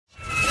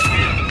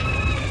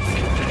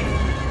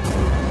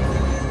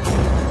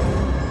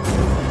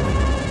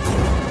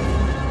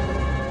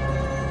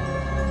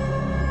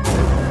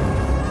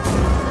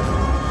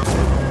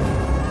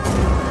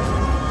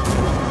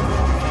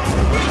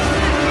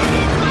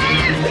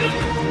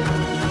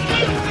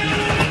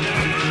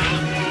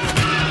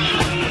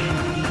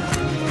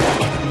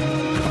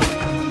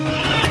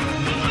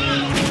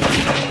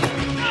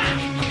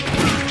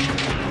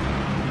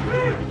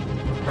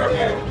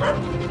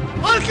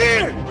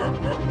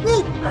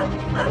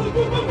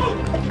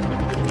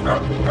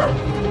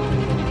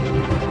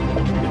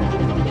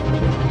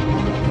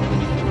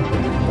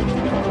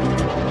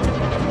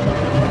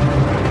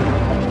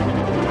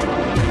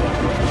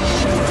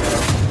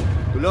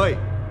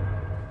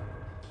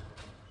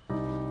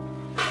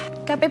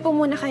Kape po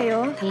muna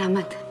kayo.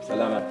 Salamat.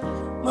 Salamat.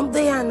 Ma'am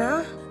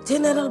Diana,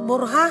 General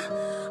Borja,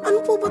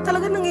 ano po ba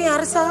talaga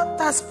nangyayari sa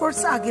Task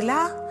Force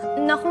Aguila?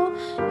 Naku,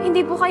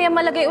 hindi po kaya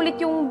malagay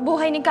ulit yung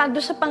buhay ni Cardo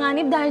sa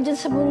panganib dahil dyan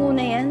sa bungo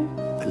na yan?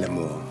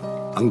 Alam mo,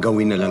 ang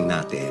gawin na lang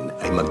natin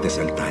ay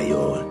magdasal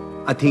tayo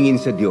at hingin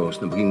sa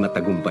Diyos na maging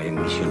matagumpay ang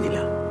misyon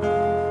nila.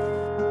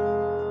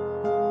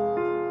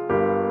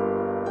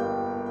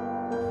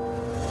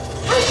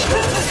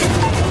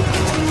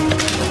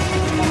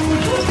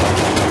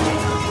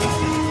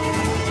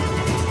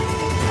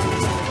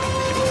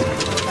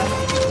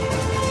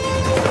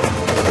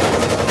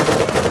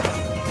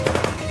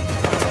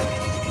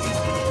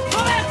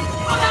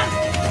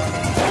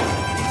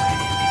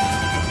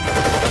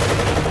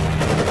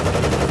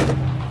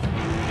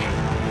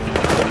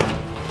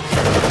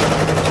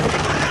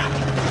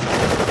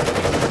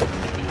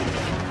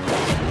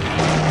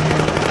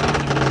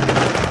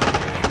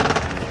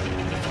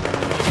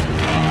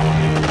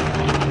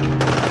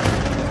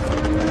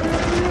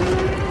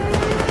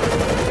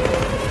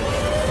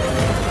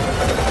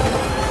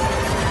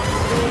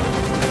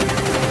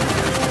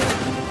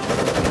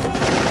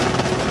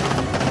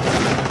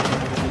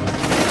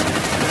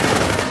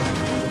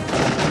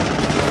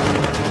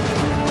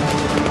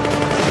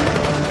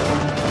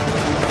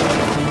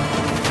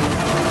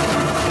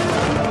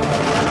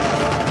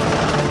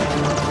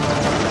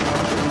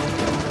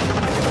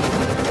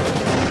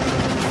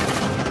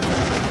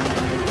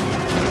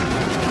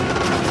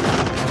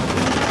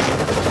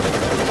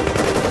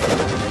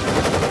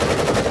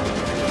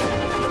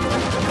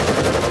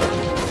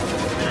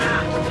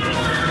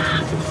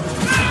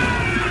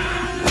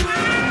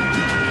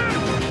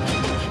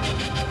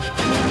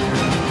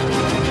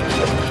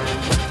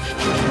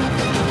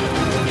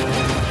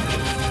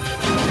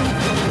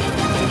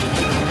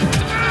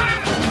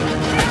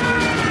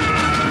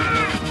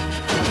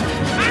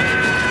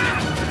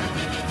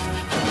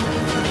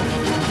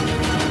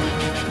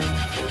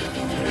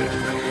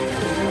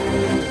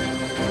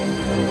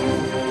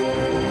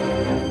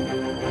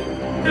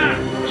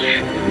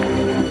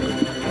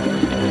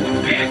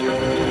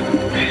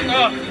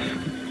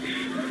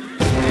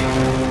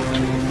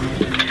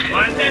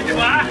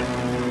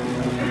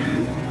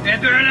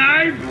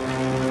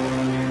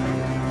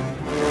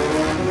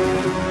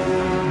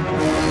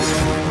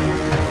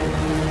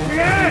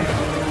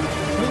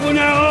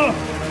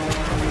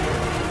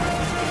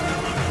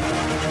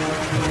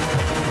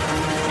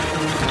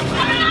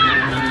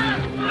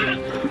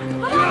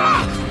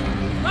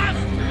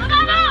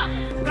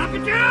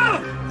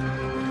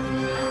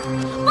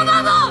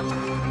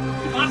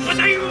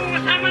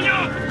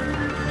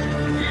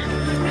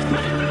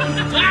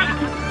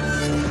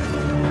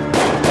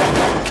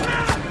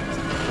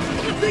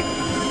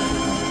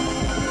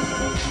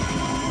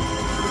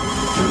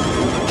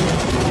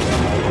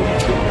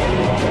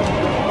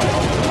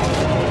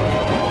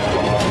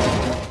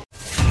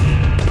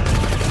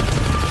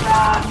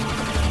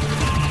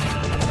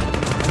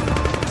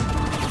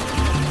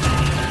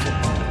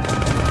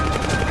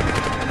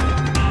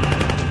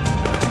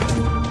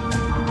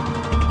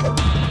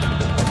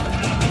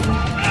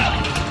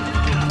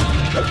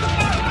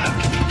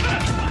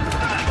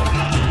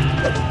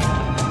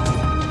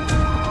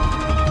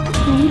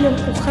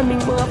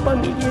 Kaming mga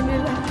pamilya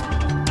nila.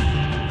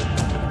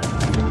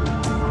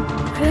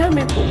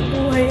 Marami pong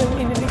buhay ang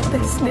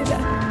iniligtas nila.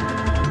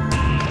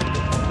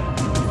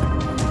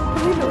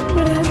 Panginoon,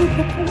 marami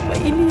po pong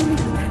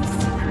maililigtas.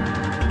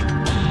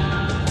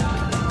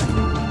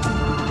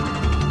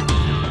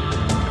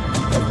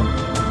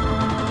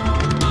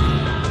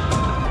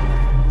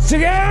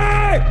 Sige!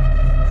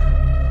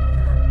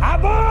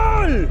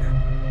 Habol!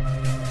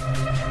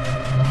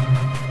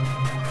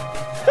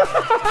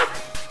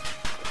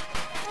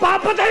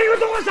 Papatayin ko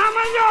itong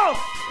kasama nyo!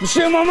 Gusto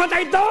nyo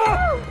mamatay ito?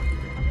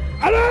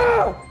 Ano?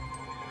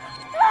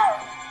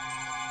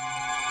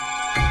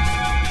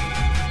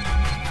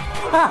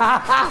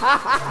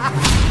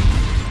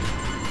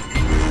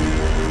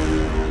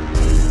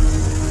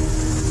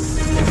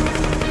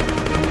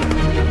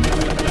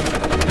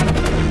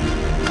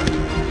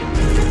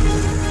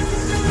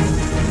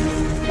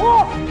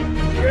 Oh!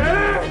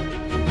 Yeah!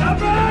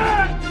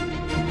 Dapat!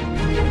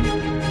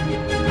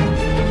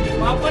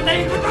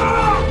 Papatayin ko ito!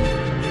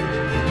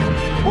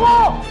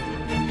 Oh!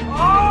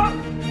 Oh!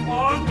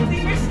 Oh!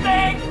 Hindi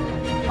mistake!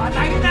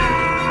 Patay na!